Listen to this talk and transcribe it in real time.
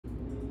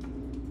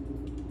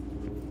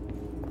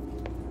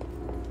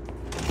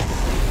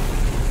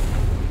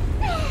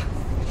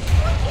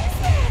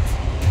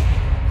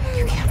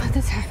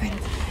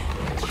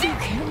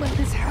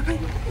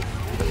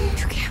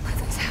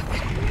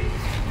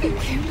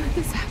let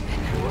this happen.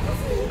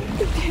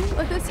 You can't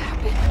let this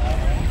happen.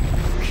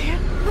 You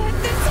can't let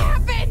this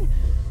happen!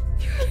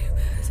 You can't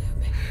let this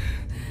happen.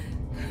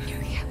 You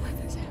can't let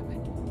this happen.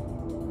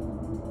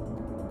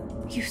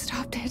 You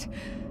stopped it.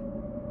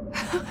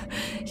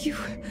 You...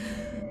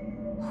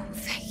 Oh,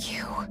 thank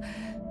you.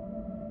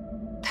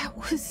 That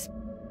was...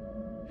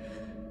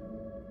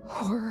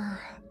 horror.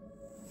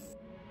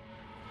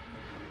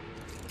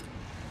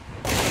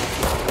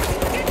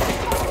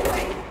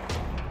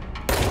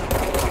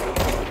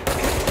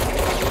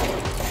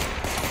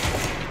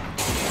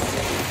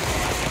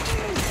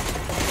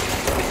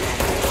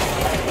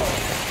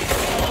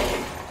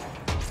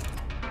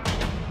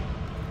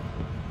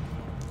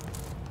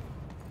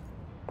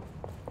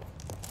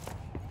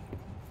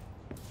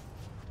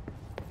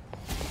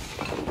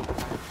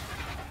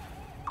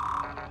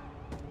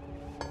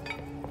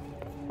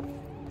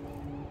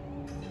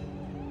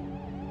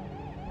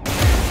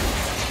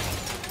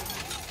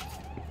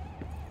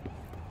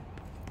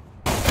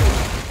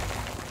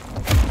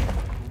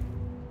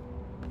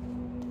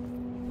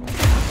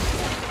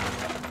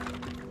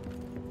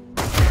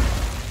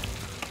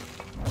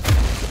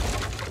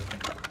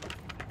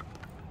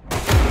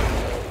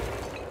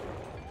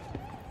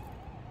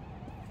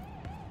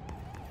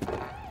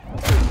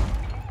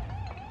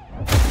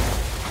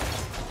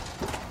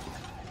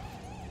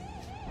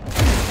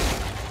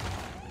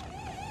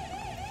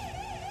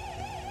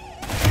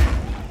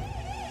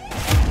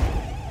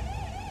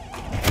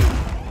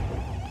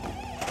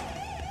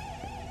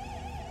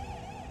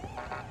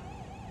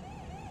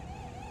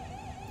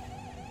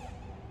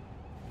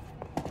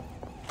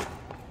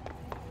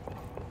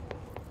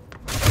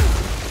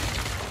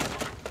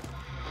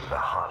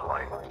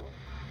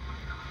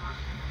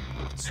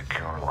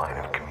 Secure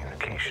line of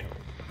communication.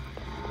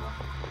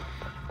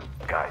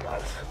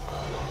 Guidance.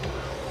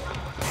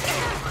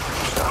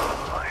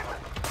 Hotline.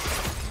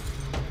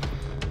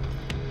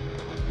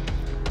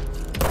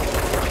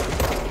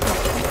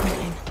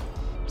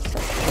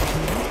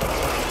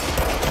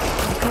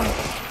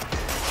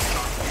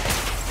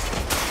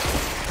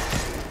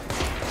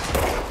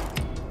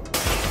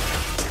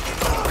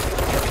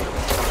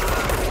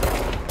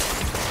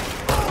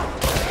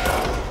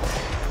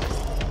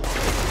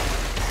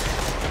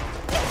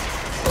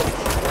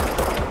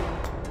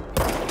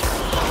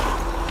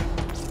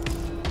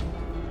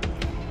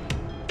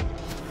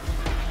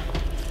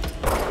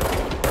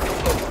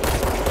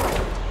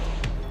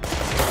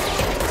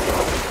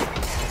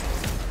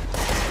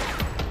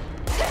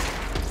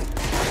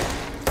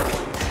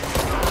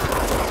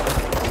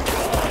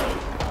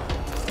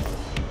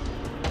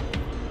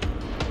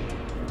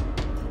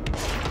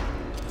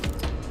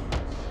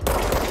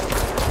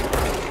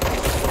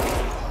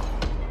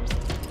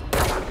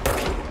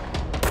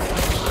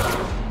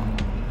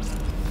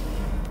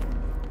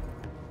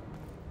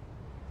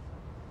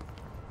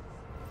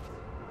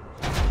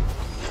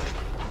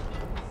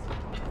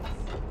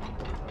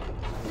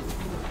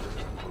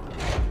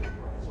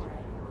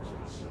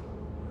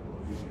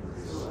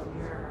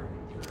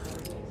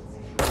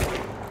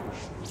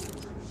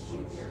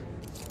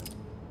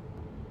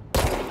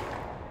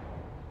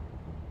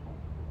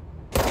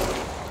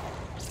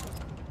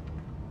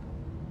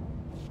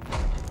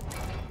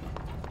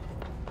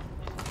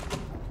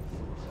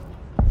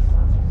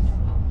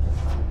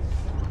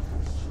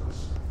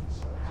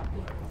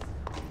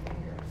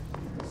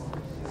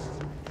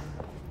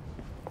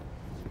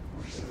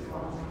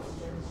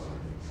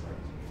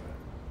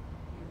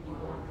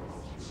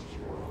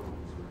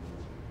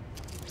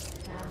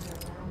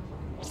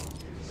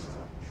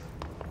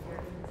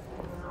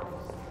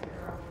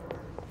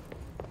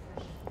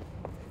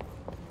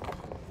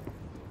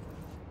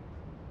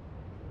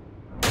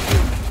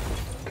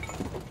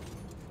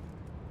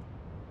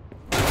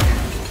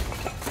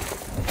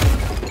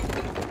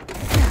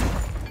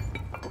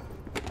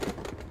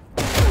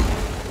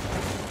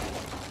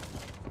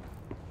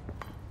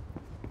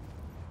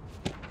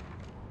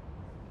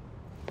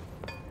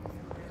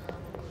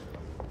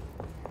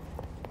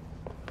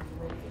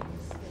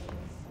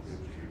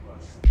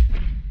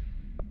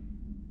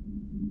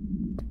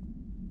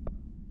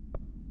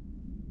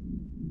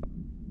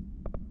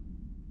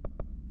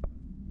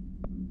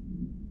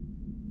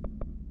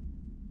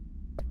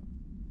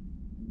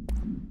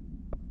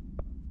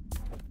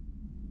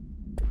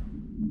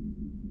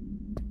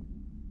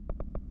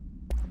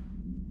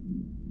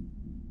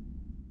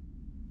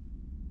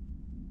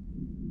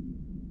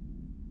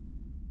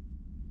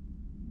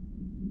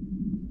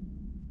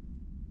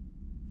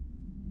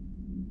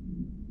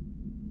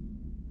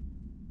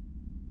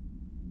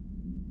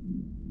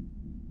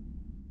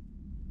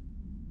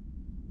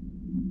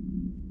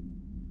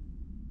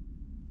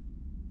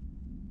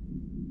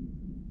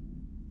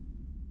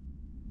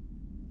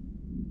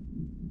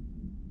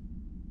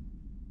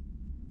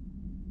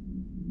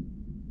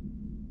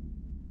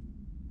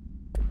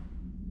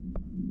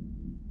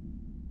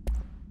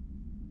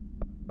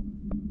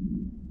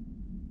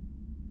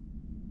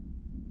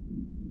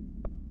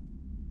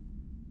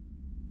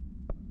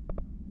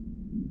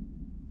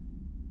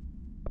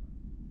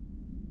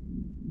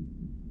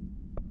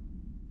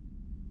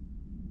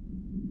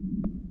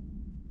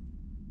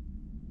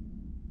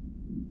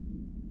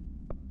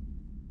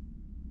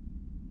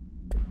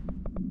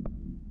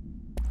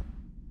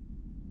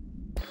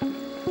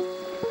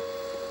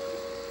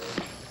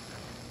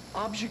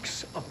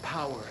 Objects of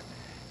power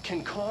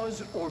can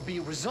cause or be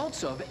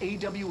results of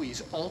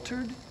AWE's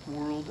altered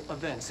world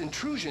events,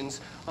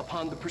 intrusions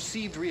upon the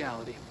perceived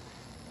reality.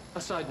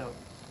 A side note,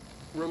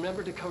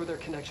 remember to cover their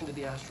connection to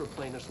the astral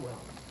plane as well.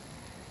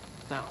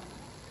 Now,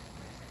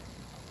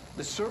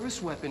 the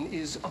service weapon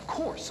is, of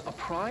course, a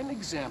prime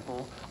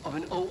example of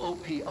an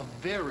OOP, a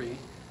very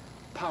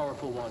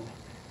powerful one.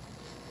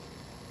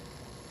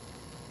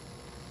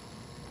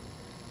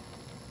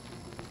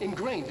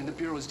 Ingrained in the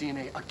Bureau's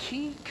DNA, a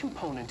key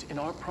component in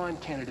our prime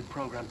candidate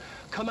program.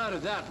 Come out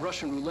of that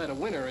Russian roulette a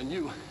winner and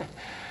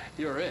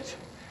you're it.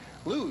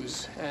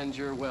 Lose and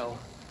you're, well,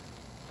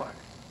 fired.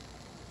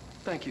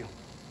 Thank you.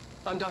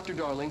 I'm Dr.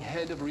 Darling,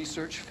 Head of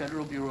Research,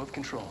 Federal Bureau of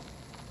Control.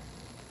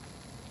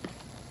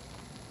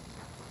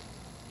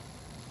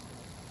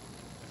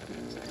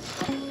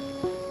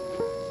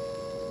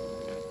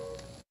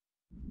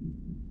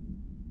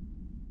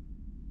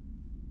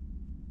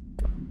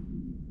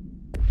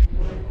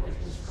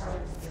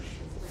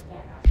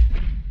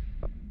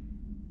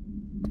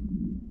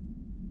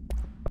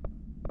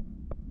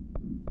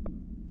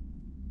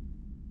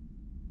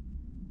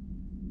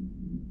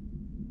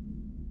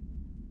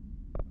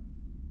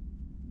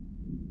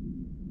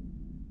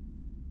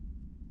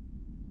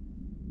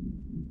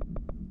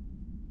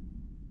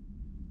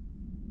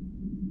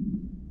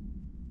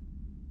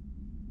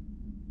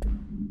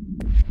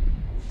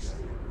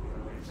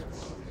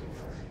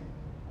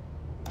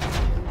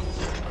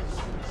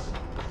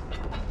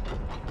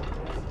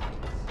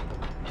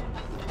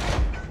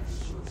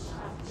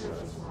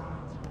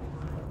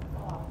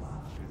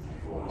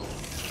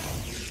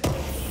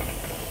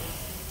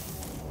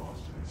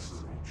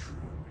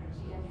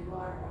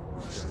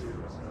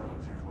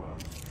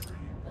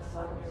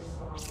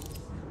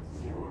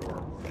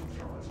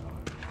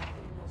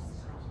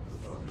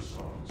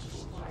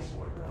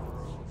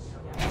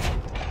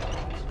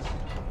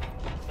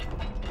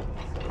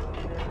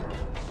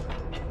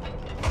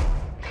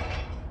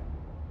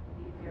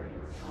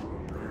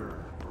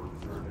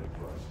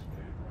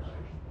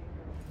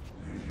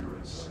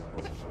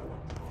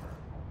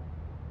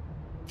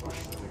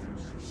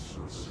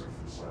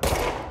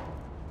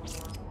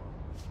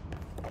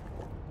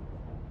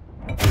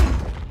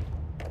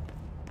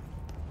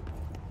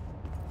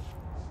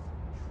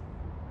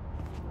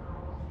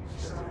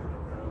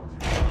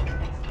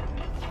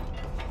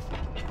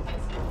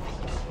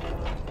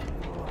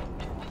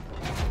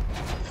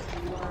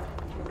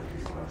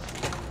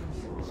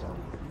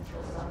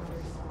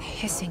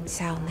 Hissing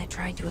sound that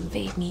tried to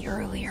invade me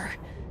earlier.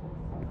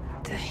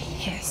 The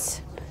hiss,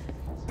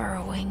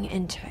 burrowing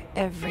into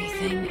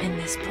everything in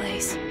this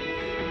place.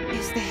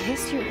 Is the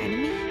hiss your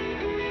enemy?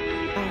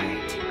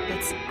 Alright,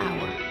 it's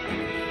our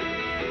enemy.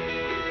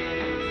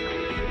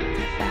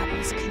 That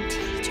babble's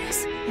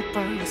contagious. It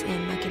burrows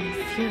in like an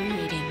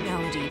infuriating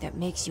melody that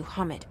makes you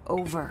hum it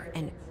over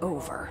and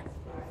over.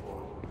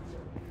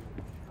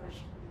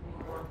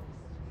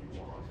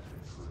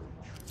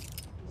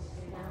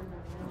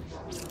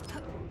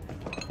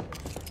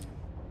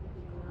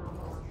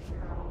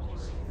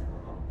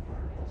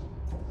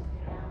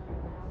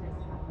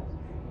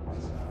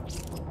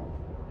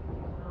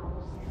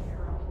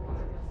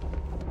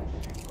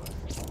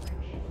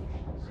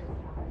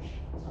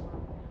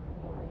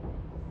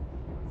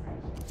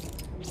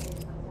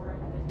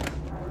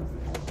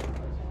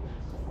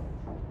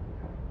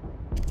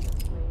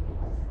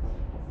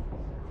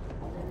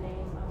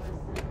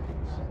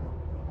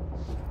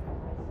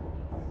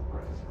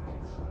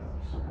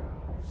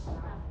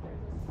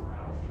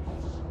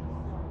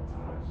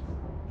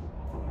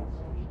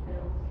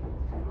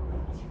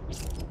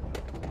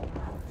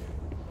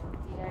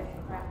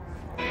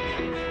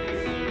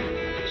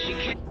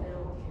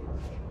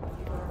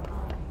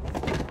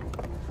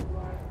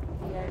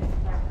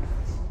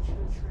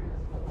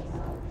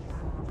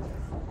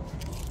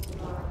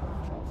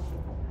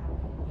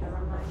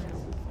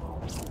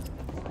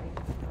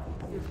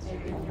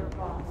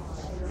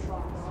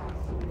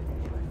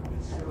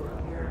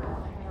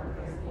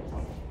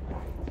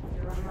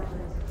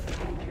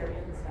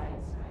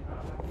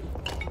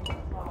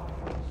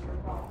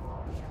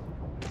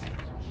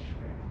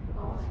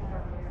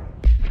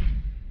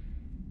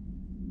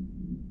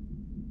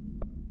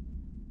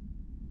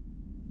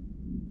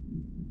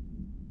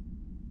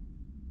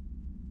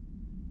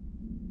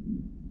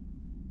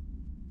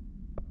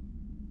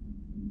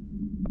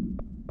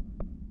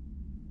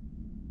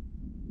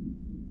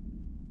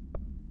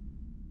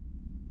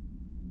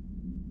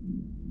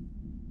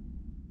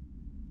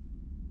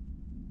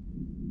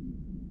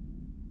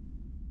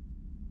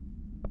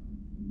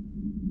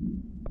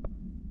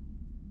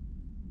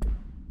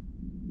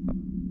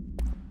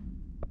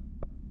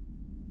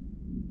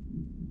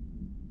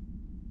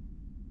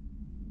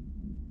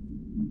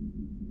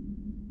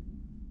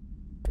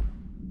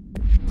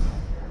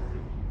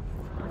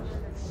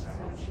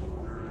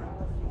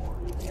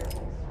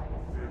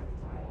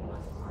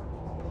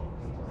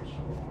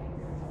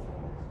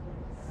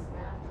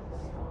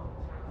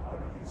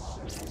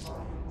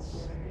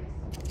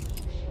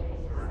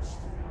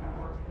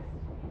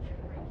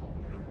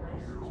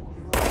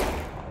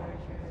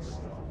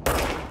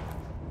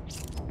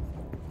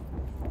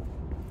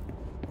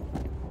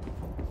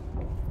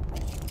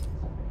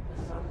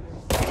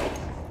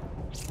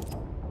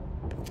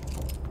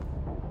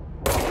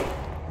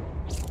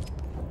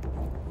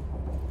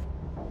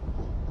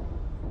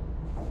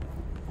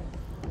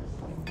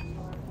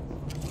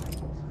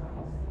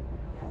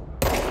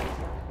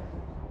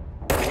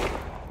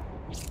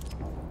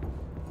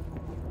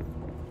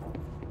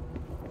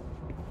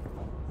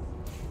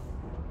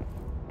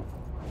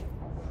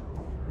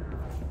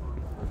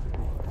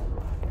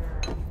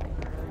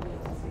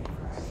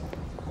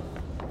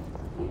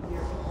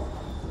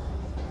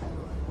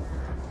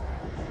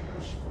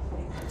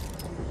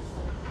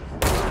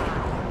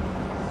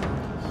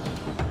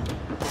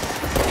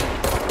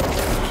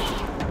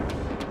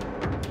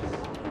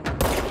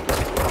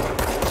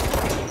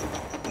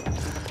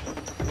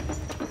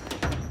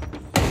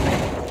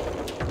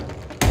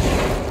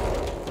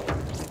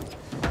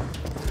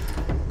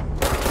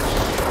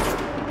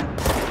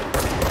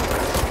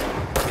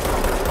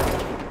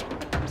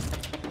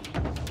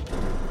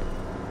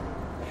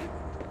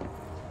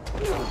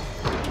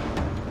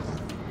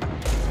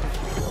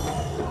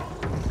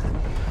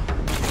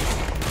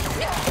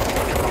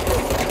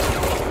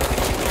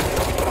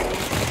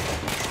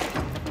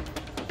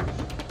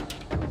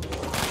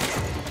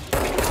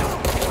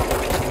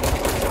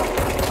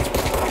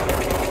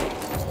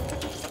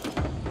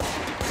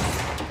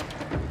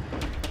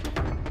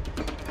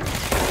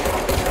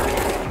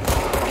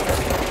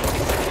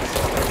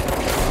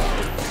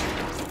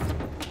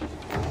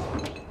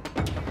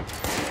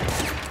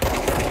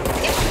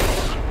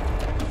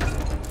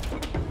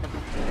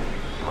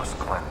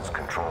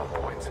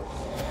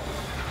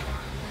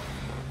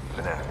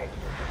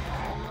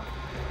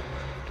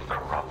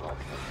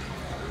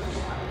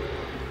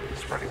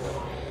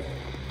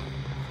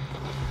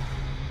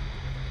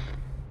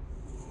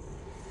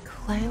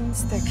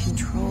 Cleanse the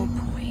control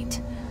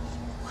point.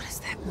 What does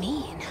that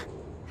mean?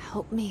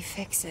 Help me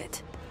fix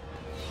it.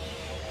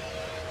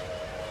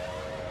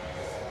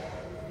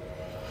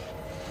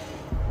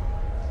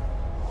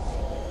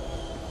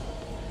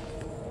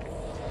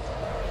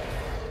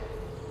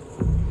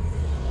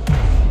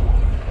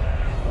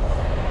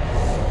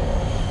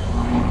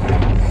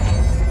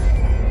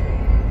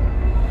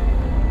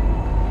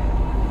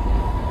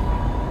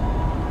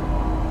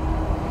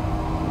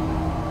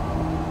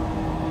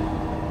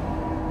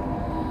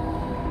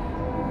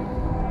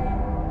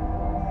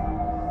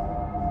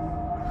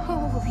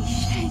 Holy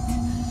shit!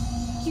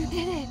 You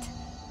did it!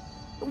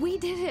 We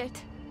did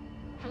it!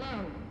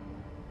 Hello?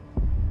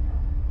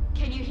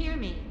 Can you hear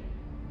me?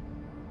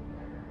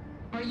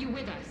 Are you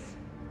with us?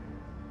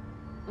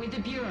 With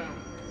the Bureau?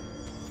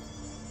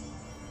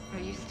 Are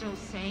you still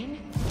sane?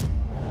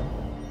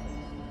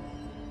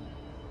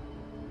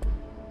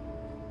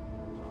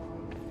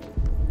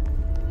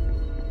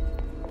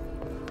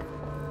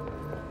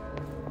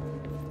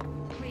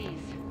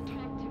 Please,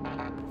 talk to me.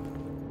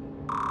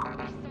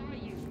 I saw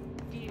you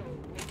deal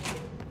with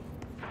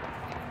a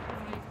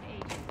compromised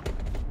agent.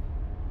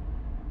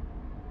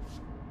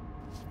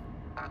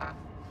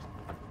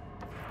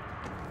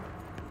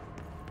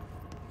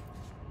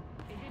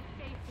 Is it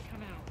safe to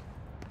come out?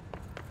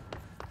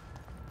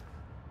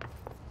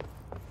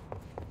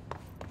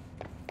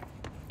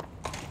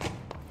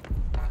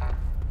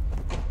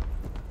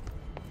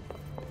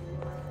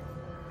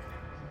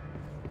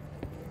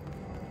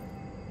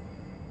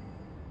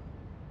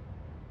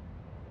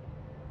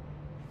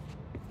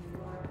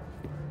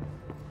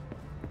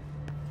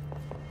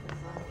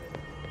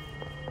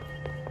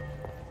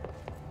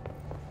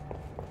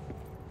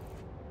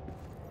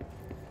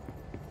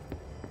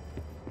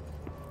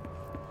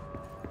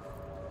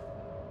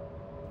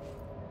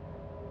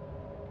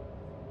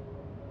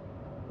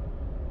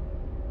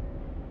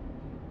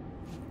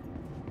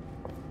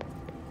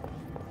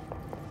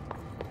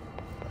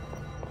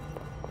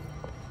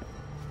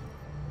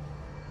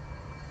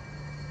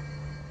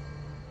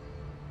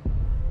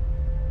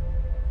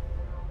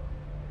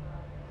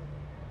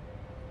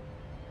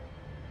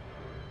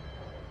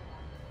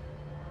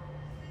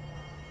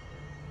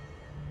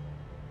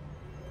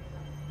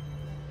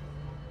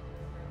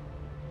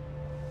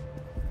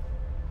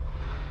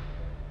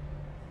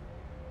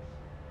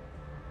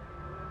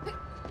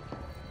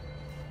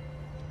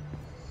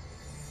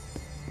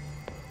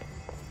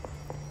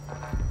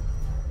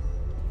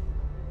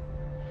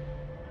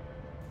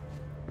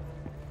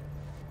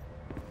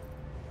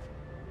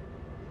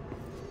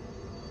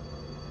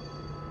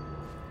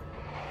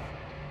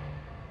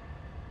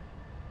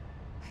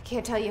 I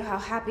can't tell you how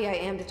happy I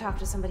am to talk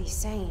to somebody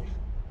sane.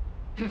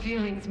 The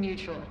feeling's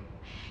mutual.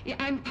 Yeah,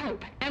 I'm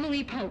Pope,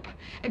 Emily Pope,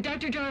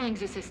 Dr.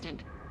 Darling's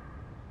assistant.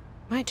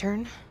 My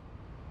turn.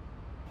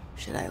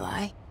 Should I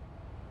lie?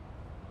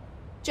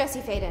 Jesse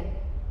Faden.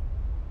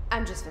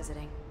 I'm just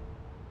visiting.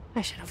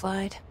 I should have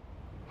lied.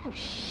 Oh,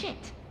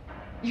 shit.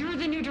 You're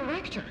the new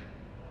director.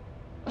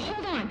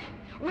 Hold on.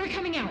 We're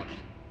coming out.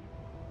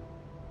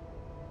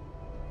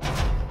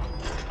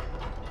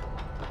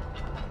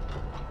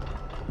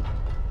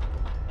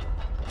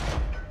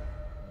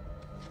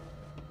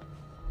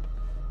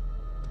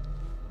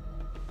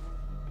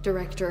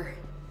 Director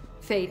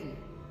Faden.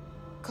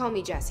 Call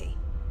me Jesse.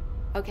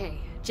 Okay,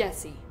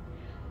 Jesse.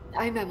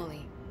 I'm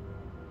Emily.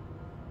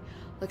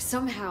 Look,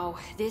 somehow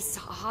this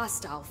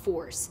hostile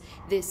force,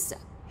 this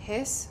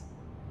Hiss?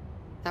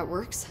 that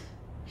works.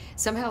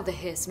 Somehow the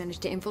hiss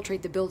managed to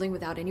infiltrate the building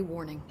without any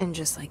warning. And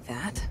just like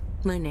that,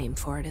 my name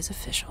for it is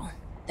official.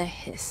 The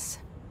hiss.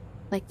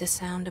 Like the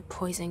sound of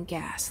poison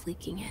gas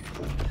leaking in.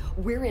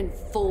 We're in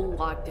full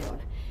lockdown.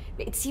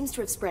 It seems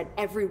to have spread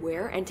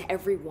everywhere and to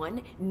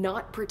everyone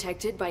not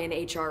protected by an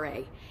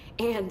HRA.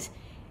 And,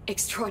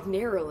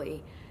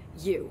 extraordinarily,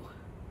 you.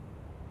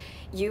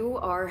 You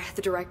are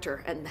the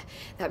director, and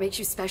that makes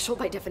you special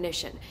by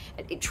definition.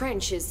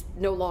 Trench is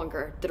no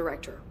longer the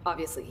director,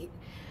 obviously.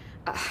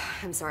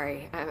 I'm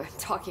sorry, I'm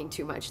talking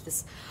too much.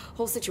 This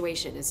whole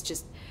situation is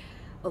just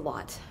a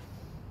lot.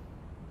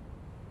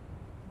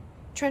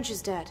 Trench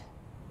is dead.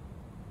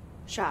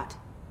 Shot.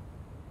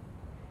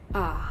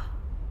 Ah.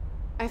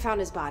 I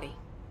found his body.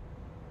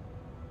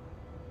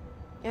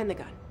 And the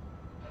gun.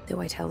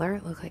 Do I tell her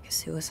it looked like a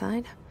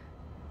suicide?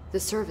 The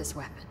service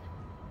weapon.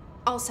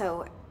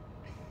 Also,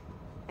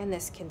 and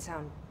this can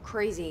sound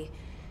crazy,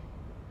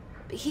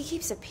 but he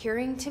keeps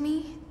appearing to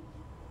me,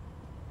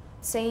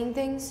 saying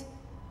things.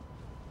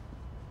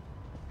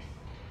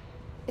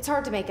 It's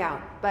hard to make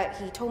out, but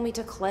he told me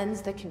to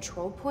cleanse the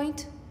control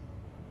point,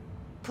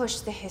 push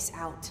the hiss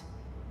out.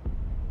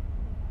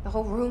 The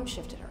whole room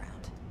shifted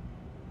around.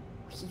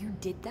 You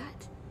did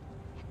that?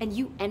 And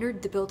you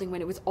entered the building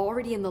when it was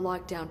already in the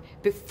lockdown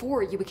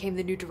before you became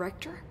the new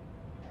director?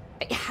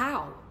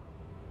 How?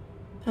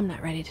 I'm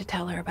not ready to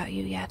tell her about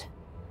you yet.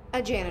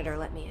 A janitor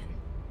let me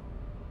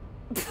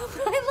in.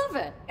 I love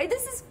it.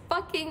 This is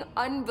fucking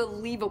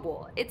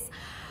unbelievable.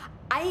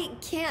 I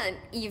can't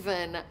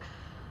even...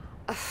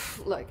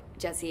 Look,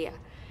 Jesse,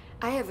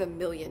 I have a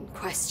million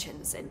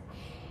questions, and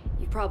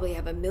you probably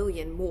have a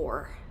million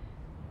more.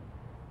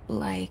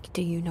 Like,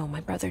 do you know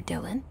my brother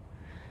Dylan?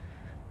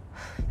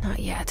 Not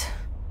yet.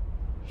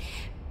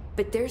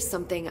 But there's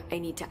something I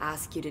need to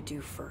ask you to do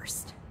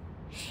first.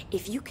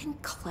 If you can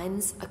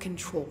cleanse a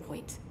control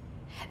point,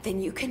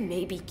 then you can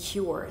maybe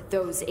cure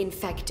those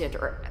infected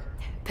or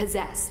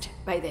possessed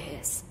by the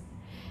hiss.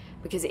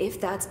 Because if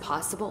that's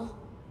possible,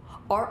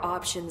 our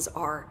options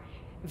are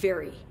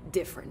very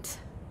different.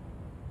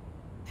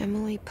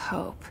 Emily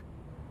Pope.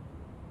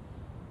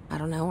 I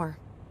don't know her,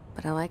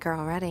 but I like her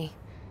already.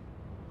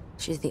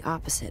 She's the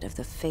opposite of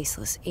the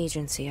faceless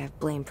agency I've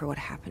blamed for what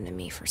happened to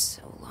me for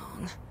so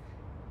long.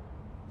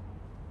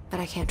 But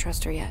I can't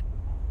trust her yet.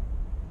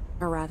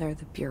 Or rather,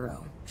 the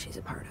bureau she's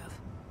a part of.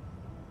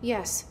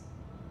 Yes.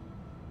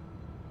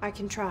 I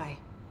can try.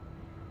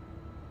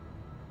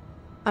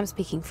 I'm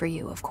speaking for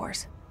you, of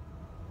course.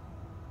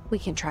 We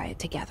can try it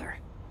together.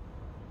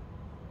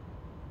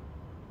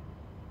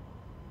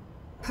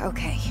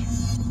 Okay.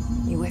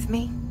 You with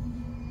me?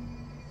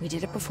 We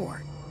did it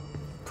before.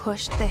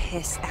 Push the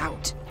hiss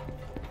out.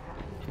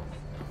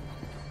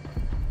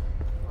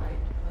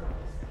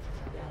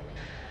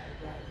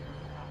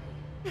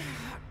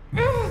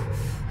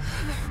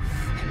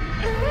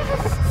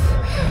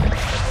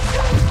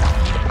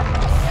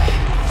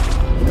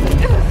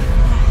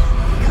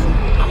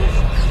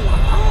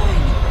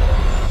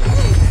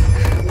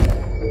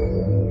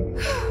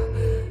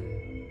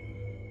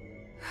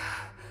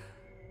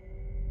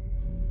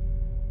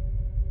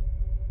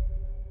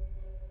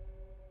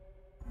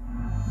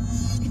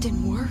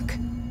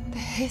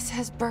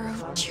 Has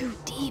burrowed too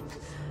deep.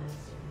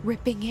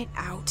 Ripping it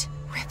out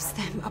rips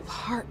them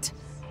apart.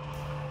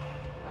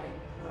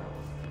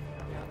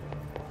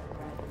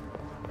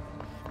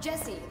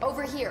 Jesse,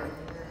 over here.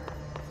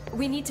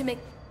 We need to make...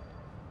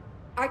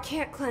 I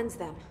can't cleanse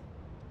them.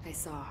 I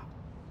saw.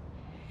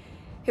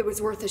 It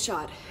was worth a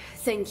shot.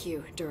 Thank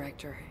you,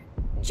 Director.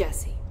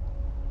 Jesse.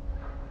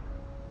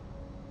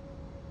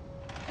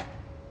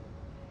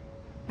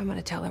 I'm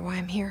gonna tell her why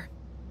I'm here.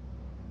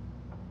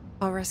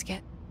 I'll risk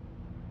it.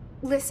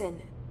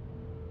 Listen,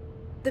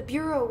 the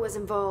Bureau was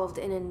involved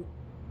in an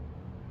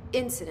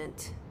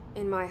incident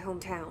in my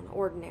hometown,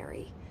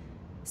 Ordinary,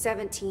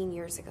 17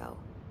 years ago.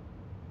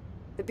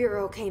 The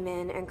Bureau came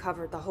in and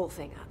covered the whole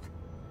thing up.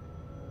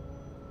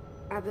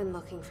 I've been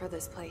looking for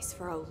this place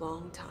for a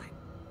long time.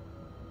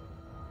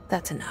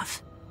 That's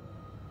enough.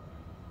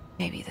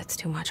 Maybe that's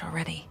too much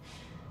already.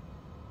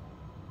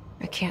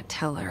 I can't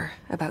tell her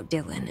about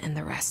Dylan and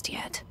the rest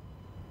yet.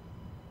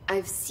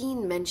 I've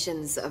seen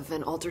mentions of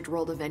an Altered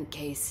World event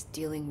case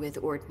dealing with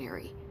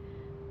Ordinary.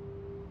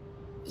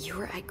 You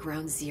were at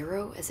Ground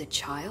Zero as a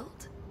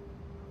child?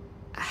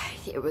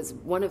 It was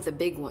one of the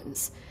big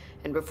ones,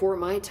 and before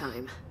my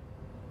time.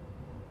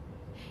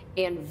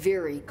 And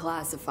very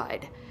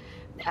classified.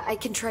 I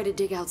can try to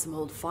dig out some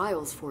old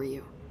files for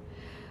you.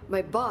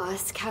 My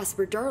boss,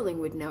 Casper Darling,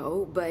 would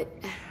know, but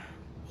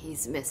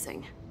he's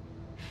missing.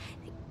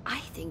 I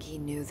think he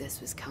knew this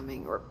was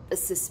coming, or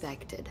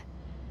suspected.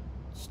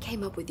 He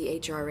came up with the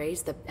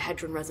HRAs, the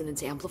Hadron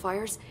Resonance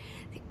Amplifiers.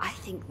 I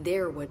think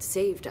they're what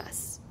saved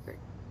us. Or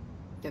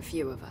a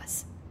few of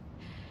us.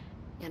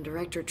 And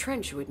Director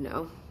Trench would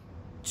know.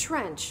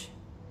 Trench?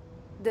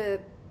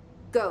 The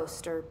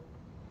ghost, or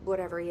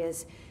whatever he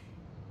is.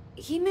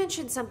 He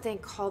mentioned something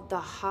called the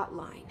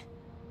Hotline.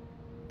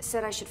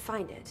 Said I should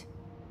find it.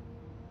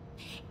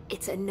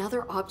 It's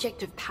another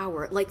object of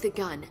power, like the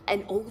gun,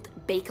 an old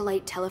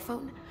Bakelite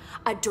telephone.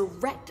 A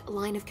direct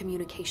line of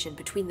communication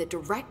between the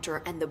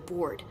director and the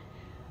board.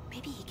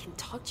 Maybe he can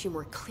talk to you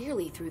more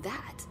clearly through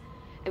that.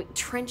 I mean,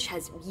 Trench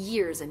has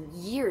years and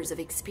years of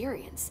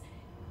experience.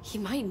 He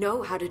might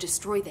know how to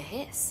destroy the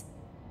hiss.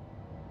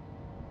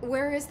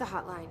 Where is the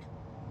hotline?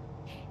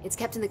 It's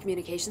kept in the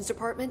communications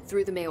department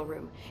through the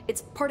mailroom.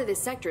 It's part of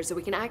this sector, so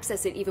we can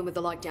access it even with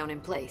the lockdown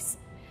in place.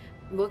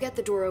 We'll get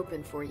the door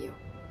open for you.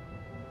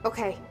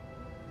 Okay,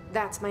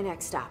 that's my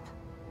next stop.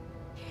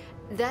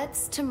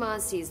 That's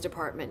Tomasi's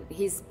department.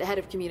 He's the head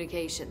of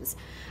communications.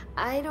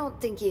 I don't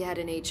think he had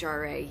an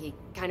HRA. He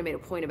kind of made a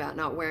point about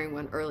not wearing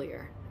one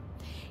earlier.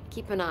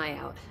 Keep an eye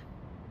out.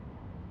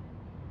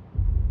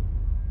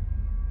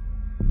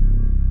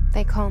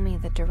 They call me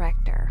the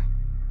director.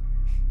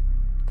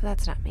 But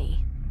that's not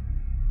me.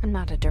 I'm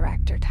not a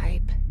director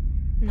type.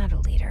 I'm not a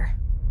leader.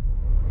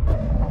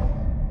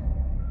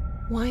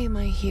 Why am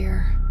I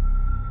here?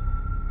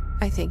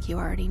 I think you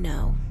already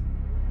know.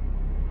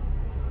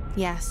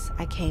 Yes,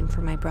 I came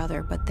for my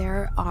brother, but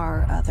there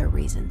are other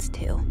reasons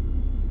too.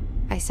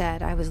 I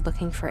said I was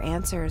looking for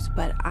answers,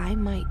 but I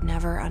might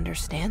never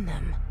understand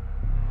them.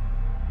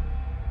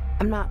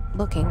 I'm not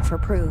looking for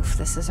proof.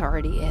 This is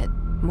already it.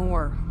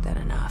 More than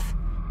enough.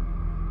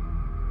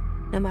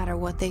 No matter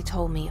what they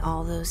told me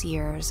all those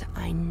years,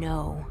 I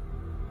know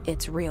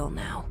it's real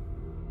now.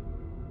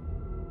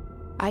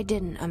 I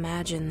didn't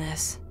imagine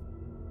this.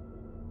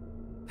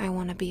 I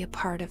want to be a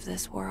part of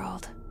this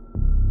world.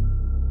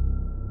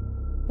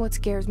 What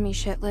scares me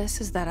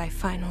shitless is that I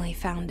finally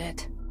found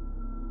it.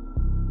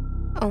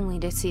 Only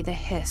to see the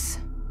hiss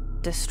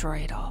destroy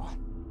it all.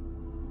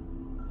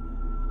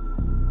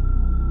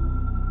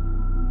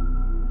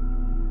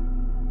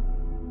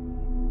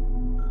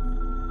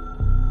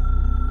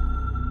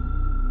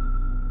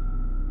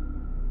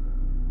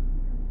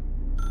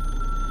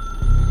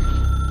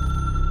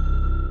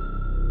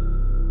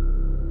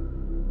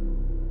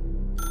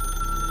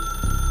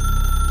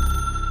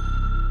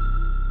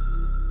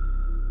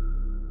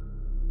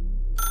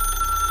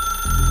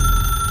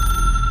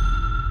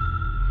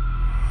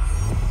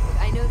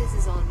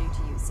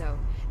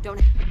 Don't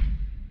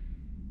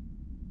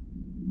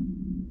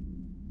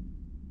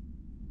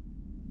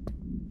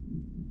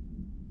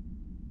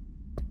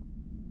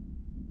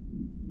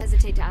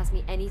hesitate to ask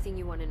me anything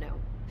you want to know.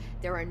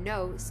 There are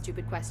no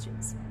stupid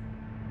questions.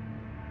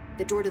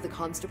 The door to the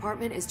comms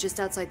department is just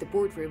outside the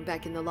boardroom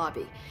back in the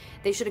lobby.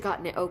 They should have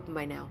gotten it open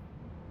by now.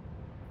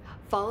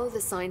 Follow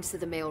the signs to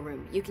the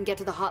mailroom. You can get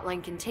to the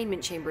hotline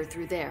containment chamber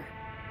through there.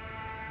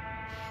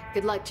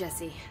 Good luck,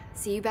 Jesse.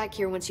 See you back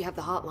here once you have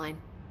the hotline.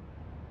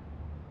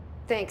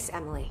 Thanks,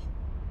 Emily.